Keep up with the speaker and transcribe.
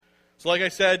So like I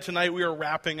said, tonight we are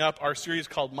wrapping up our series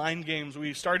called Mind Games.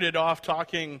 We started off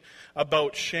talking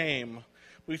about shame.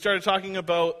 We started talking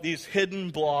about these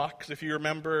hidden blocks, if you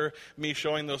remember me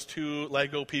showing those 2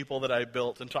 Lego people that I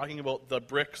built, and talking about the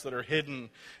bricks that are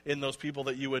hidden in those people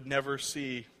that you would never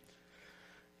see.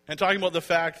 And talking about the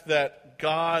fact that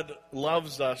God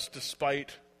loves us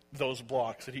despite those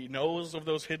blocks, that He knows of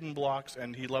those hidden blocks,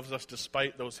 and He loves us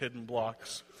despite those hidden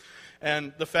blocks.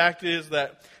 And the fact is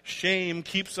that shame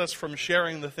keeps us from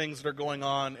sharing the things that are going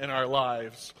on in our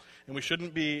lives. And we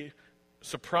shouldn't be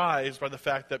surprised by the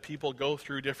fact that people go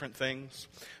through different things,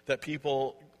 that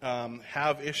people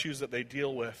have issues that they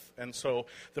deal with. And so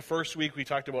the first week we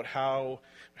talked about how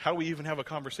we even have a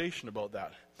conversation about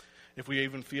that. If we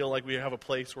even feel like we have a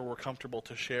place where we're comfortable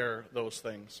to share those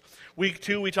things. Week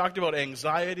 2, we talked about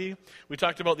anxiety. We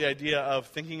talked about the idea of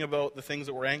thinking about the things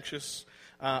that we're anxious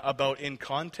about in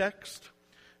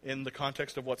the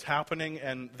context of what's happening,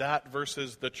 and that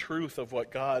versus the truth of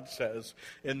what God says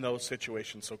in those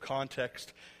situations. So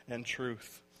context and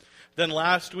truth. Then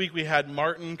last week we had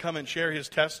Martin come and share his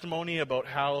testimony about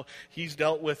how he's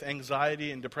dealt with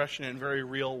anxiety and depression in very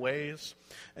real ways,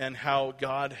 and how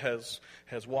God has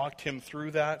walked him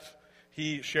through that.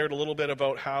 He shared a little bit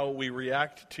about how we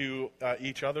react to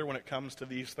each other when it comes to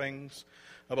these things,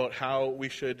 about how we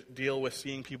should deal with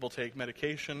seeing people take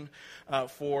medication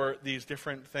for these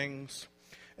different things.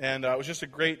 And it was just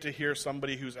great to hear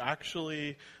somebody who's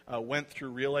actually went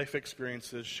through real-life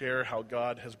experiences share how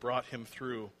God has brought him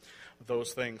through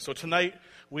those things. So tonight,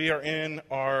 we are in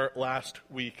our last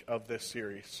week of this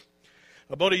series.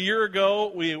 About a year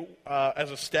ago, we,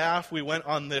 as a staff, we went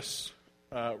on this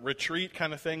retreat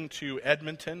kind of thing to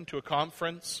Edmonton, to a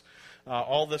conference.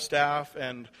 All the staff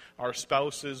and our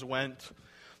spouses went.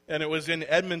 And it was in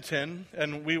Edmonton,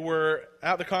 and we were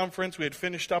at the conference. We had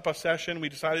finished up a session. We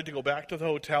decided to go back to the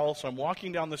hotel, so I'm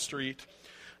walking down the street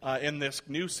in this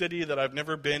new city that I've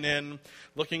never been in,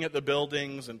 looking at the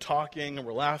buildings and talking, and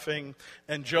we're laughing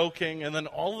and joking, and then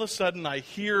all of a sudden I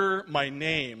hear my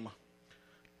name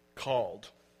called.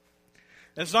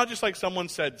 And it's not just like someone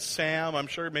said, Sam. I'm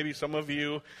sure maybe some of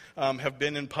you have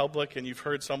been in public and you've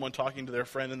heard someone talking to their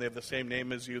friend and they have the same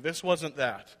name as you. This wasn't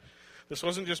that. This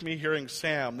wasn't just me hearing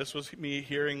Sam. This was me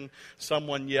hearing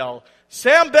someone yell,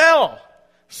 Sam Bell!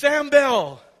 Sam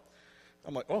Bell!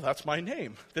 I'm like, oh, that's my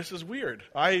name. This is weird.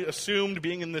 I assumed,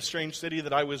 being in this strange city,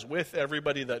 that I was with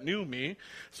everybody that knew me.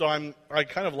 So I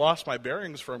kind of lost my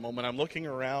bearings for a moment. I'm looking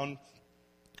around,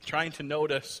 trying to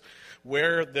notice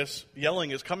where this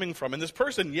yelling is coming from. And this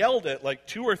person yelled it like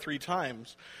 2 or 3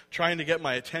 times, trying to get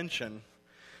my attention.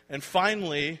 And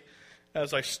finally,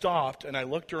 as I stopped and I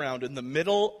looked around, in the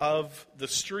middle of the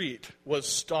street was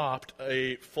stopped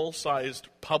a full-sized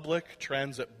public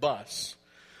transit bus.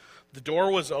 The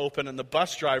door was open and the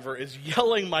bus driver is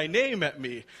yelling my name at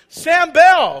me. Sam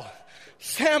Bell!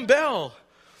 Sam Bell!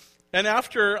 And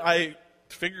after I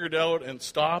figured out and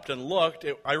stopped and looked,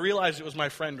 I realized it was my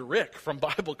friend Rick from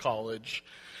Bible college.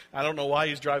 I don't know why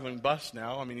he's driving bus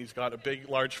now. I mean, he's got a big,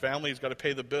 large family. He's got to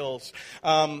pay the bills.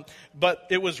 But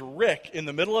it was Rick in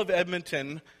the middle of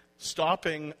Edmonton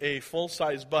stopping a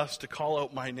full-size bus to call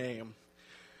out my name.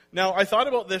 Now, I thought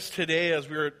about this today as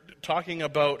we were talking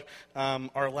about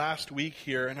our last week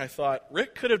here, and I thought,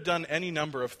 Rick could have done any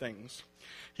number of things.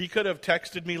 He could have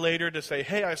texted me later to say,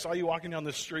 hey, I saw you walking down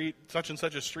the street, such and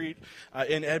such a street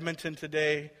in Edmonton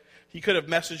today. He could have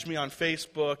messaged me on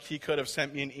Facebook. He could have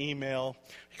sent me an email.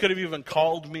 He could have even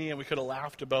called me, and we could have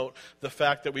laughed about the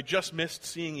fact that we just missed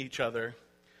seeing each other.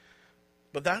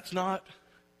 But that's not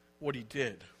what he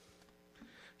did.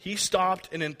 He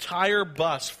stopped an entire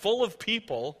bus full of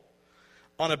people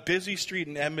on a busy street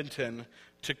in Edmonton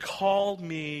to call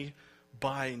me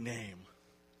by name.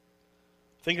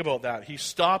 Think about that. He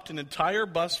stopped an entire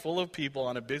bus full of people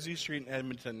on a busy street in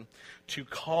Edmonton to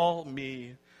call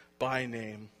me by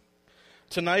name.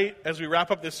 Tonight, as we wrap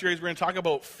up this series, we're going to talk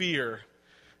about fear.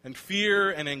 And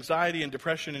fear and anxiety and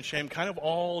depression and shame kind of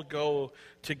all go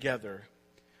together.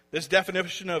 This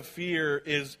definition of fear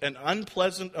is an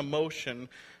unpleasant emotion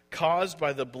caused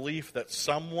by the belief that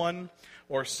someone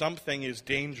or something is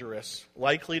dangerous,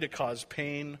 likely to cause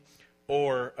pain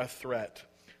or a threat.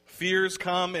 Fears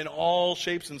come in all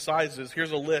shapes and sizes.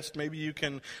 Here's a list. Maybe you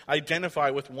can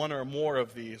identify with one or more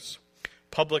of these.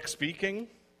 Public speaking.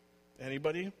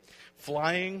 Anybody?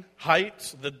 Flying,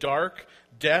 heights, the dark,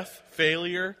 death,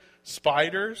 failure,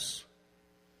 spiders.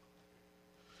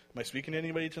 Am I speaking to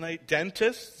anybody tonight?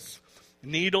 Dentists,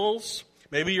 needles.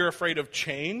 Maybe you're afraid of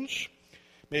change.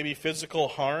 Maybe physical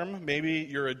harm. Maybe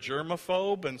you're a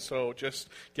germaphobe, and so just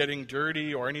getting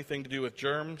dirty or anything to do with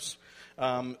germs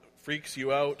freaks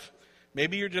you out.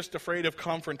 Maybe you're just afraid of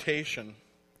confrontation.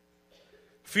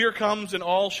 Fear comes in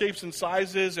all shapes and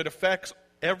sizes. It affects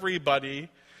everybody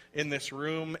in this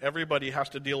room. Everybody has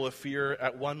to deal with fear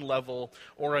at one level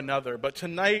or another. But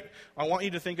tonight, I want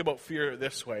you to think about fear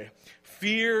this way.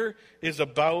 Fear is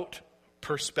about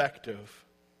perspective.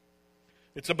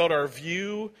 It's about our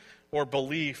view or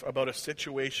belief about a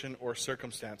situation or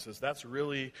circumstances. That's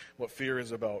really what fear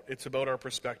is about. It's about our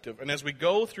perspective. And as we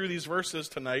go through these verses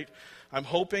tonight, I'm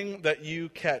hoping that you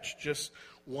catch just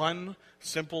one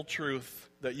simple truth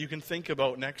that you can think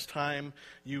about next time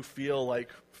you feel like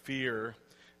fear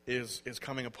is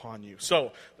coming upon you.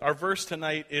 So, our verse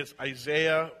tonight is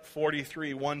Isaiah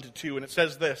 43, 1-2, and it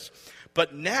says this,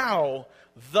 "But now,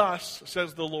 thus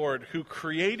says the Lord, who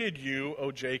created you,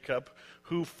 O Jacob,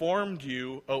 who formed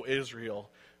you, O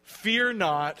Israel. Fear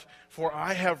not, for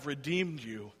I have redeemed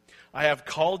you. I have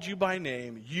called you by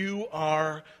name. You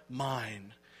are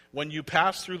mine. When you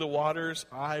pass through the waters,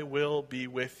 I will be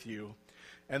with you.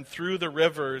 And through the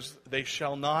rivers, they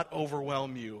shall not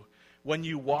overwhelm you. When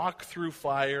you walk through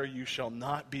fire, you shall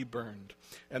not be burned,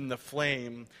 and the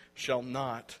flame shall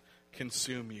not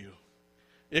consume you."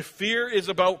 If fear is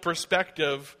about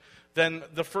perspective, then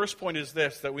the first point is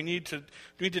this, that we need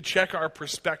to check our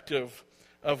perspective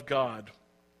of God.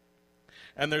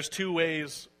 And there's two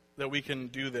ways that we can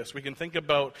do this. We can think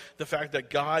about the fact that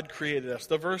God created us.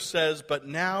 The verse says, "But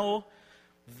now,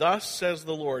 thus says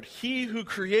the Lord, he who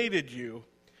created you,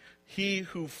 he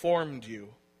who formed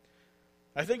you."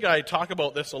 I think I talk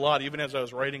about this a lot. Even as I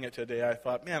was writing it today, I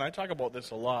thought, man, I talk about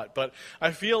this a lot. But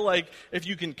I feel like if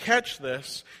you can catch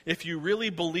this, if you really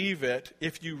believe it,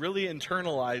 if you really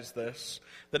internalize this,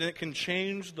 then it can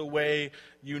change the way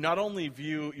you not only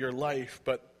view your life,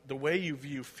 but the way you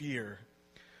view fear.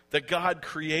 That God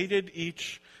created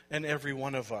each and every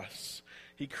one of us.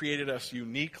 He created us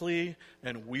uniquely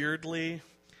and weirdly.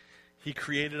 He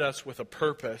created us with a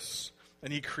purpose.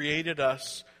 And He created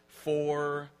us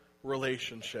for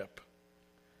relationship.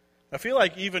 I feel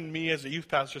like even me as a youth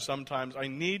pastor sometimes, I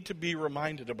need to be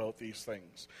reminded about these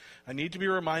things. I need to be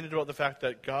reminded about the fact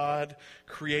that God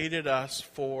created us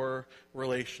for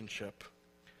relationship.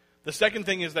 The second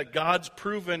thing is that God's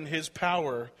proven His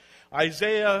power.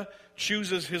 Isaiah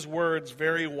chooses his words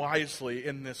very wisely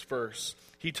in this verse.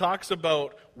 He talks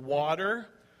about water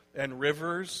and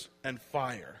rivers and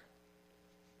fire.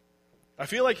 I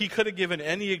feel like he could have given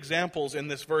any examples in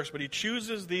this verse, but he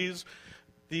chooses these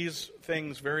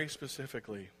things very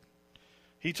specifically.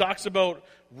 He talks about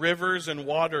rivers and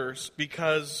waters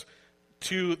because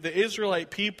to the Israelite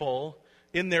people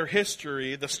in their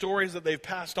history, the stories that they've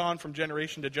passed on from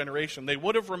generation to generation, they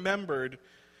would have remembered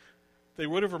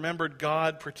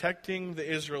God protecting the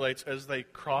Israelites as they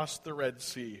crossed the Red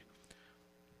Sea.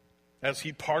 As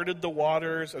He parted the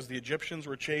waters, as the Egyptians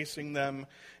were chasing them,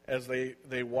 as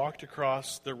they walked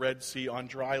across the Red Sea on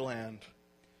dry land.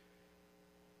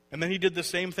 And then He did the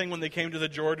same thing when they came to the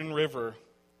Jordan River.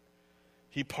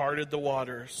 He parted the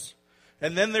waters.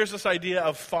 And then there's this idea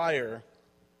of fire.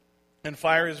 And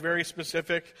fire is very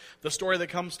specific. The story that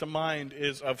comes to mind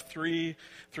is of three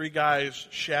guys,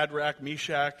 Shadrach,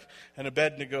 Meshach, and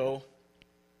Abednego,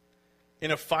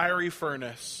 in a fiery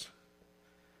furnace.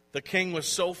 The king was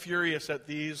so furious at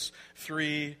these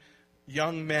three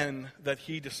young men that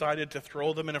he decided to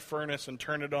throw them in a furnace and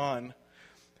turn it on.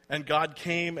 And God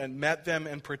came and met them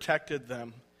and protected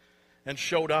them and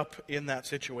showed up in that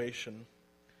situation.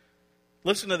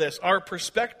 Listen to this. Our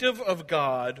perspective of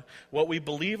God, what we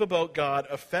believe about God,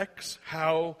 affects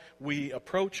how we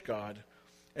approach God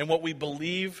and what we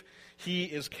believe He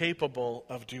is capable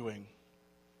of doing.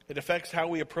 It affects how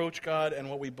we approach God and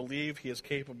what we believe He is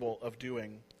capable of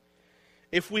doing.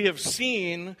 If we have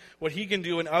seen what He can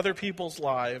do in other people's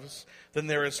lives, then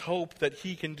there is hope that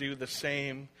He can do the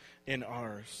same in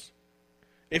ours.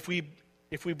 If we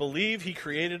believe He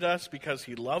created us because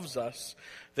He loves us,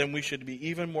 then we should be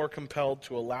even more compelled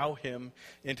to allow Him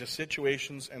into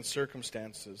situations and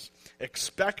circumstances,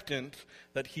 expectant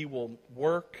that He will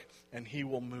work and He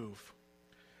will move.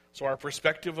 So our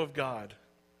perspective of God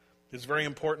is very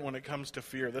important when it comes to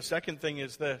fear. The second thing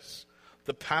is this: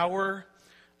 the power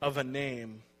of a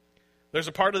name. There's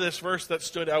a part of this verse that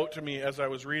stood out to me as I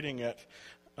was reading it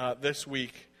this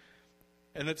week.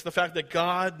 And it's the fact that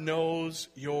God knows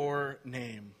your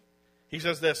name. He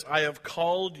says this: I have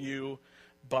called you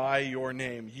by your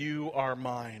name. You are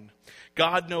mine.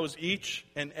 God knows each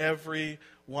and every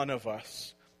one of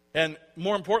us. And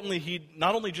more importantly, He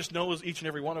not only just knows each and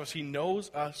every one of us, He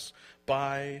knows us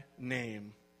by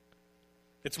name.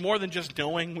 It's more than just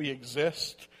knowing we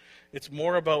exist. It's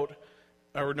more about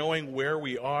our knowing where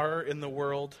we are in the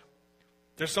world.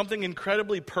 There's something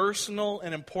incredibly personal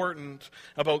and important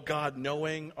about God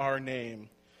knowing our name.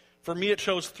 For me, it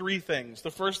shows three things.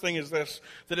 The first thing is this,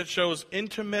 that it shows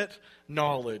intimate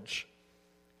knowledge.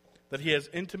 That he has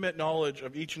intimate knowledge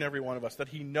of each and every one of us, that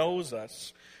he knows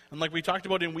us. And like we talked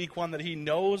about in week 1, that he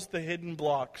knows the hidden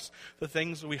blocks, the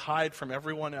things that we hide from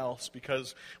everyone else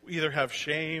because we either have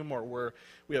shame or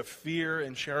we have fear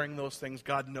in sharing those things.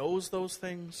 God knows those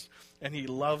things, and he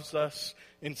loves us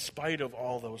in spite of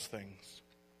all those things.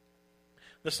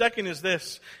 The second is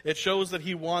this, it shows that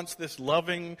he wants this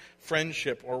loving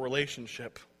friendship or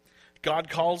relationship. God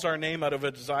calls our name out of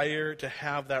a desire to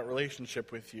have that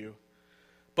relationship with you.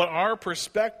 But our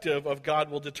perspective of God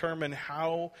will determine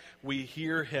how we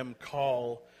hear him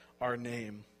call our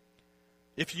name.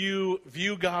 If you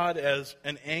view God as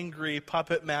an angry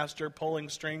puppet master pulling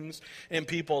strings in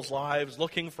people's lives,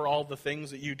 looking for all the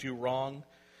things that you do wrong,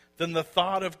 then the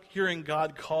thought of hearing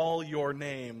God call your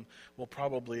name will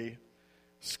probably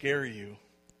scare you,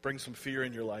 bring some fear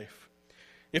in your life.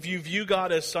 If you view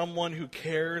God as someone who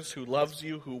cares, who loves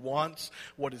you, who wants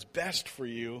what is best for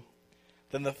you,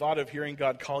 then the thought of hearing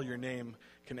God call your name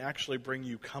can actually bring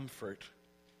you comfort.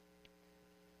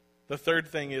 The third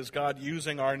thing is God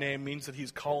using our name means that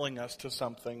he's calling us to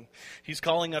something. He's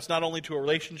calling us not only to a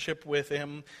relationship with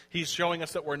him, he's showing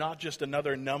us that we're not just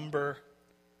another number,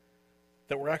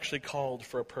 that we're actually called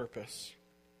for a purpose.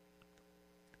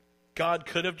 God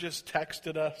could have just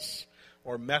texted us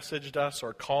or messaged us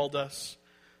or called us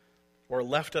or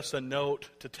left us a note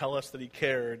to tell us that he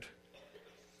cared.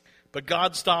 But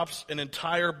God stops an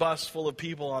entire bus full of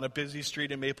people on a busy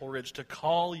street in Maple Ridge to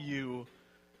call you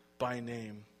by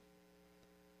name.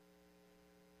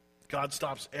 God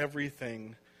stops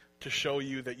everything to show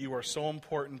you that you are so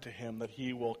important to him that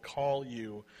he will call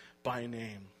you by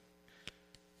name.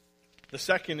 The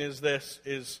second is this,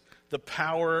 is the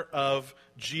power of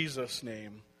Jesus'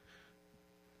 name.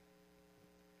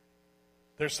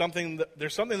 There's something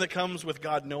that comes with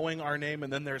God knowing our name,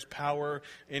 and then there's power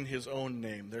in his own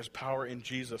name. There's power in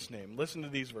Jesus' name. Listen to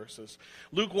these verses.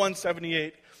 Luke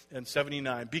 1:78 and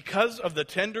 79. Because of the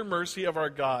tender mercy of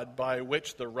our God, by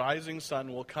which the rising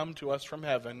sun will come to us from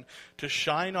heaven, to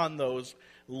shine on those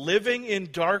living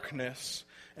in darkness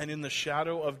and in the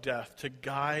shadow of death, to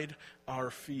guide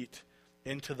our feet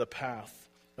into the path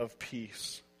of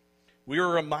peace. We are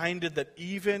reminded that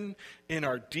even in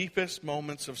our deepest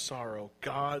moments of sorrow,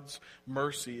 God's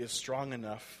mercy is strong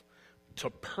enough to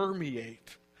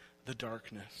permeate the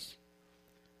darkness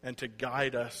and to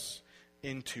guide us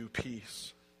into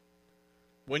peace.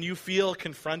 When you feel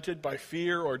confronted by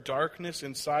fear or darkness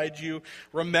inside you,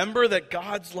 remember that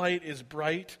God's light is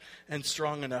bright and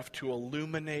strong enough to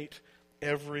illuminate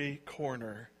every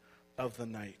corner of the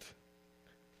night.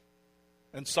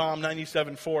 And Psalm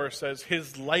 97:4 says,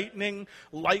 his lightning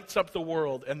lights up the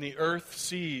world, and the earth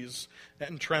sees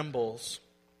and trembles.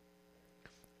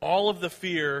 All of the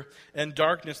fear and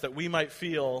darkness that we might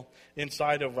feel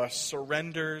inside of us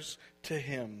surrenders to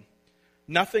him.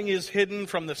 Nothing is hidden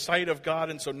from the sight of God,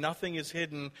 and so nothing is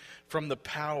hidden from the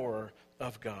power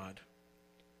of God.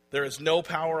 There is no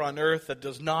power on earth that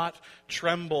does not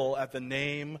tremble at the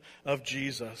name of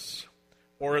Jesus,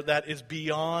 or that is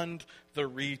beyond the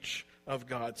reach of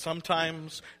God.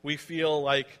 Sometimes we feel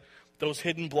like those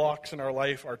hidden blocks in our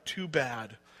life are too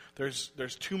bad. There's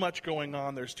too much going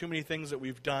on. There's too many things that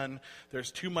we've done.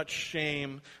 There's too much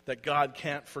shame that God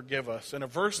can't forgive us. And a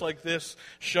verse like this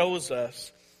shows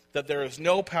us that there is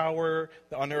no power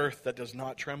on earth that does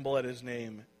not tremble at his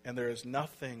name, and there is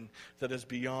nothing that is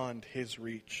beyond his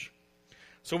reach.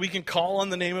 So we can call on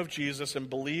the name of Jesus and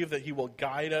believe that he will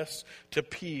guide us to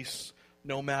peace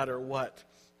no matter what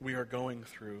we are going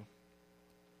through.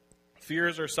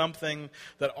 Fears are something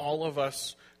that all of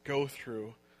us go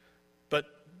through. But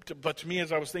to me,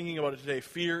 as I was thinking about it today,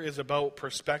 fear is about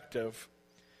perspective.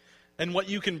 And what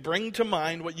you can bring to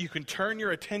mind, what you can turn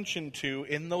your attention to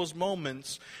in those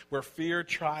moments where fear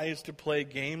tries to play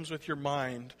games with your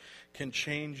mind can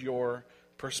change your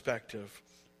perspective.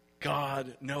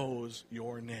 God knows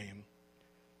your name.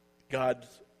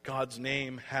 God's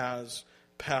name has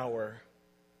power.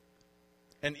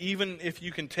 And even if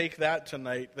you can take that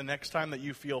tonight, the next time that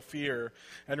you feel fear,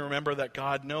 and remember that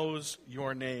God knows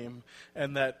your name,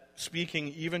 and that speaking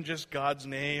even just God's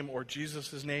name or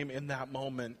Jesus' name in that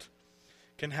moment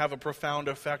can have a profound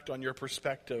effect on your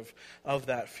perspective of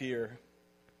that fear.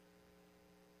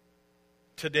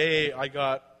 Today, I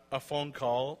got a phone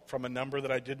call from a number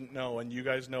that I didn't know, and you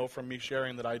guys know from me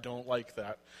sharing that I don't like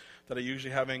that I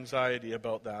usually have anxiety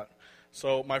about that.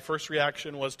 So my first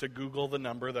reaction was to Google the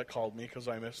number that called me because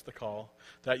I missed the call.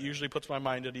 That usually puts my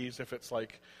mind at ease if it's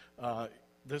like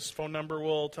This phone number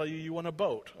will tell you you want a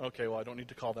boat. Okay, well, I don't need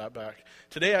to call that back.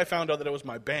 Today I found out that it was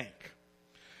my bank.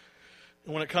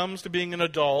 And when it comes to being an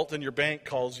adult and your bank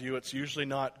calls you, it's usually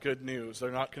not good news. They're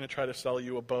not going to try to sell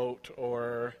you a boat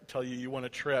or tell you want a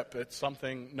trip. It's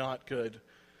something not good.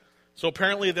 So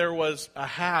apparently there was a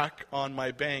hack on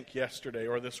my bank yesterday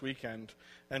or this weekend,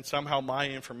 and somehow my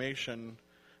information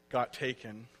got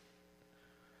taken.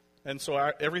 And so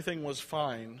everything was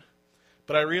fine.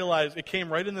 But I realized it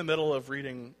came right in the middle of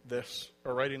reading this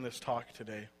or writing this talk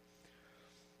today.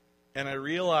 And I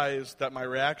realized that my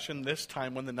reaction this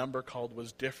time when the number called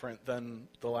was different than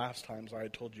the last times I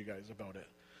had told you guys about it.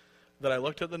 That I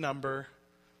looked at the number,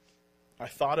 I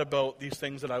thought about these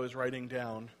things that I was writing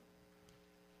down,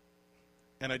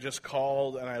 and I just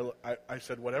called and I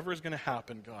said, whatever is going to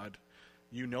happen, God,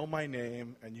 you know my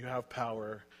name and you have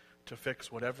power to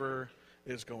fix whatever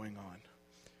is going on.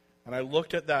 And I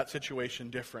looked at that situation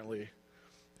differently.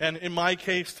 And in my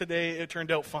case today, it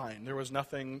turned out fine. There was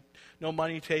nothing, no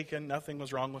money taken, nothing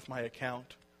was wrong with my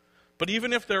account. But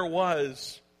even if there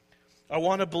was, I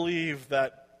want to believe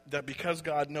that because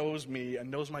God knows me and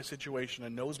knows my situation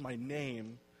and knows my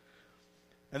name,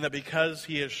 and that because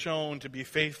he has shown to be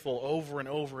faithful over and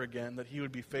over again, that he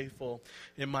would be faithful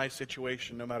in my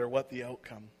situation no matter what the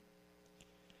outcome.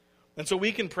 And so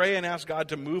we can pray and ask God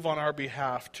to move on our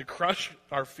behalf, to crush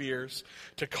our fears,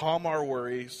 to calm our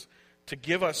worries, to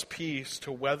give us peace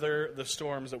to weather the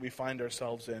storms that we find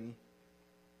ourselves in,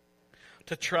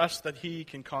 to trust that he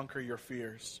can conquer your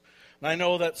fears. And I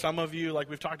know that some of you, like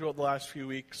we've talked about the last few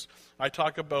weeks, I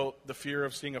talk about the fear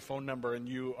of seeing a phone number and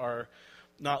you are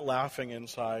not laughing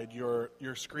inside, you're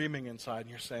screaming inside, and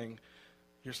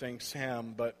you're saying,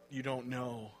 Sam, but you don't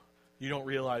know. You don't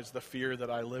realize the fear that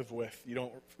I live with. You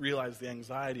don't realize the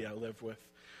anxiety I live with.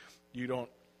 You don't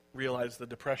realize the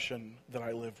depression that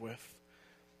I live with.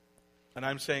 And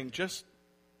I'm saying, just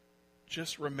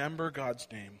remember God's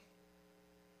name.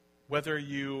 Whether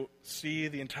you see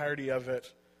the entirety of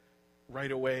it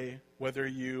right away, whether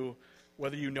you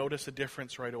notice a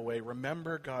difference right away,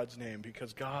 remember God's name,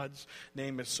 because God's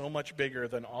name is so much bigger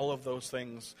than all of those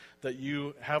things that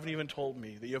you haven't even told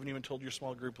me, that you haven't even told your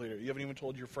small group leader, you haven't even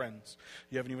told your friends,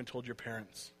 you haven't even told your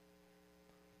parents.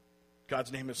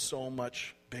 God's name is so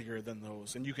much bigger than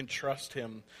those, and you can trust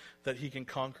him that he can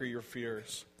conquer your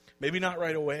fears. Maybe not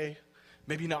right away,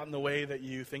 maybe not in the way that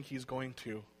you think he's going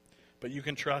to, but you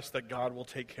can trust that God will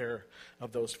take care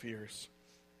of those fears.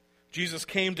 Jesus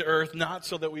came to earth not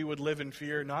so that we would live in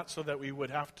fear, not so that we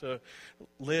would have to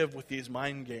live with these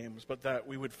mind games, but that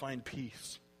we would find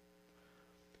peace.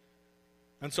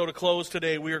 And so to close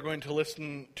today, we are going to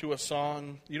listen to a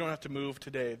song. You don't have to move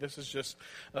today. This is just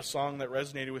a song that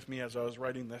resonated with me as I was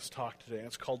writing this talk today.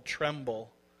 It's called Tremble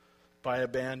by a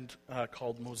band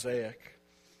called Mosaic.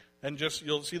 And just,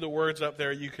 you'll see the words up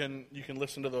there. You can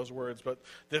listen to those words. But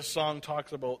this song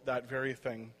talks about that very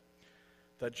thing,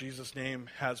 that Jesus' name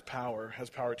has power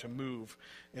to move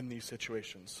in these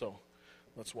situations. So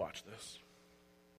let's watch this.